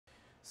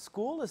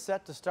School is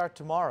set to start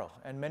tomorrow,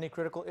 and many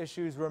critical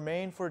issues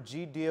remain for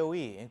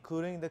GDOE,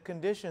 including the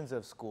conditions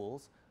of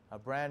schools, a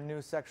brand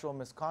new sexual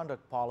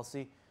misconduct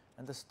policy,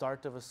 and the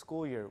start of a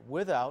school year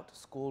without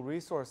school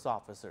resource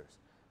officers.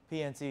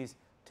 PNC's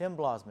Tim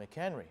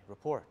Blas-McHenry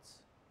reports.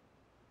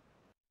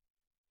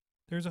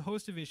 There's a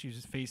host of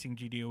issues facing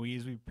GDOE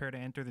as we prepare to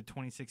enter the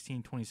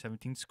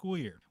 2016-2017 school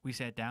year. We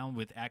sat down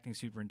with Acting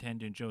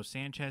Superintendent Joe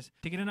Sanchez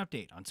to get an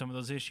update on some of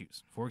those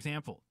issues. For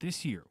example,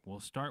 this year we'll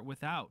start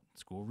without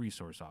school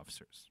resource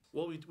officers.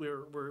 Well, we've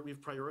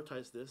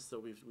prioritized this, so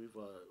we've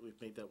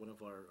made that one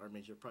of our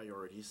major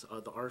priorities.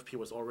 The RFP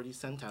was already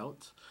sent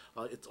out.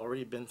 It's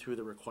already been through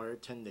the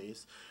required 10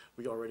 days.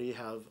 We already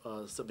have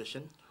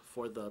submission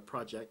for the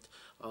project.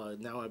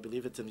 Now I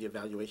believe it's in the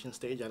evaluation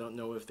stage. I don't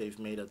know if they've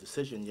made a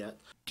decision yet.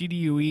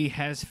 GDOE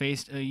has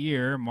faced a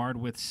year marred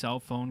with cell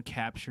phone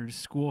captured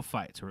school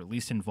fights, or at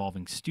least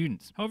involving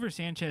students. However,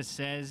 Sanchez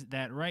says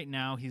that right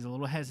now he's a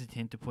little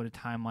hesitant to put a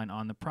timeline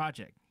on the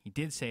project. He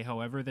did say,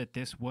 however, that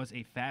this was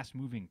a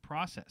fast-moving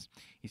process.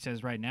 He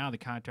says right now the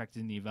contract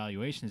is in the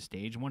evaluation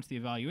stage. Once the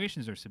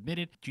evaluations are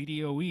submitted,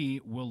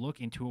 GDOE will look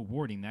into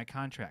awarding that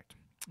contract.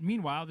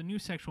 Meanwhile, the new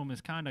sexual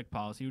misconduct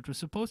policy, which was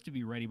supposed to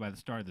be ready by the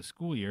start of the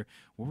school year,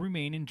 will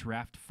remain in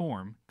draft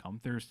form come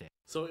Thursday.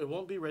 So it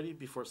won't be ready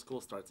before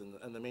school starts,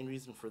 and the main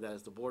reason for that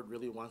is the board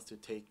really wants to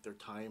take their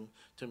time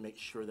to make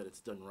sure that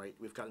it's done right.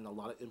 We've gotten a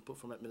lot of input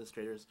from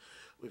administrators.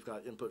 We've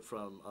got input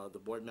from the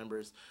board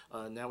members.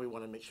 Now we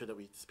want to make sure that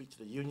we speak to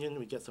the union,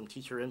 we get some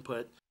teacher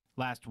input.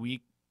 Last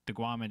week, the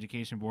GUAM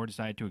Education Board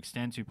decided to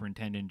extend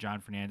Superintendent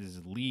John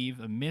Fernandez's leave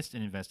amidst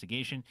an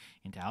investigation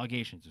into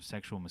allegations of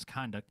sexual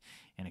misconduct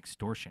and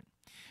extortion.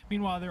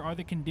 Meanwhile, there are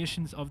the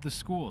conditions of the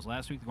schools.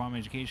 Last week, the GUAM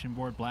Education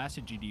Board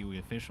blasted GDOE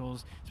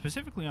officials,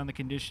 specifically on the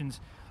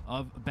conditions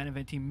of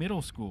Benavente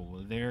Middle School,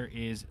 where there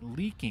is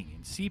leaking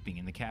and seeping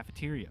in the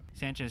cafeteria.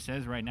 Sanchez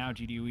says right now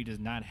GDOE does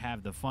not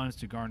have the funds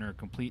to garner a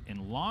complete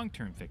and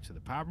long-term fix of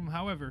the problem.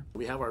 However,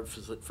 we have our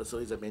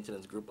facilities and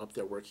maintenance group up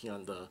there working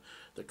on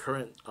the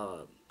current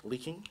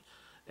leaking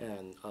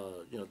and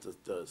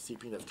the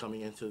seeping that's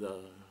coming into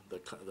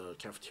the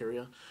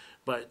cafeteria,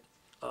 but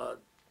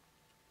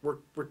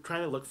we're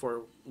trying to look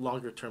for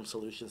longer-term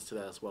solutions to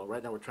that as well.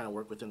 Right now, we're trying to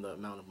work within the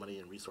amount of money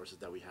and resources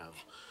that we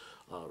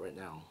have right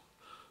now,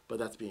 but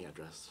that's being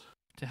addressed.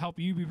 To help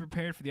you be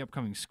prepared for the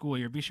upcoming school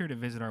year, be sure to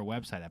visit our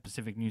website at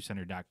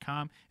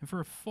pacificnewscenter.com and for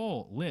a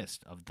full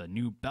list of the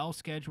new bell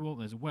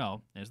schedule as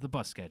well as the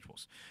bus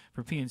schedules.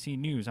 For PNC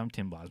News, I'm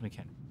Tim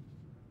Blas-McHenry.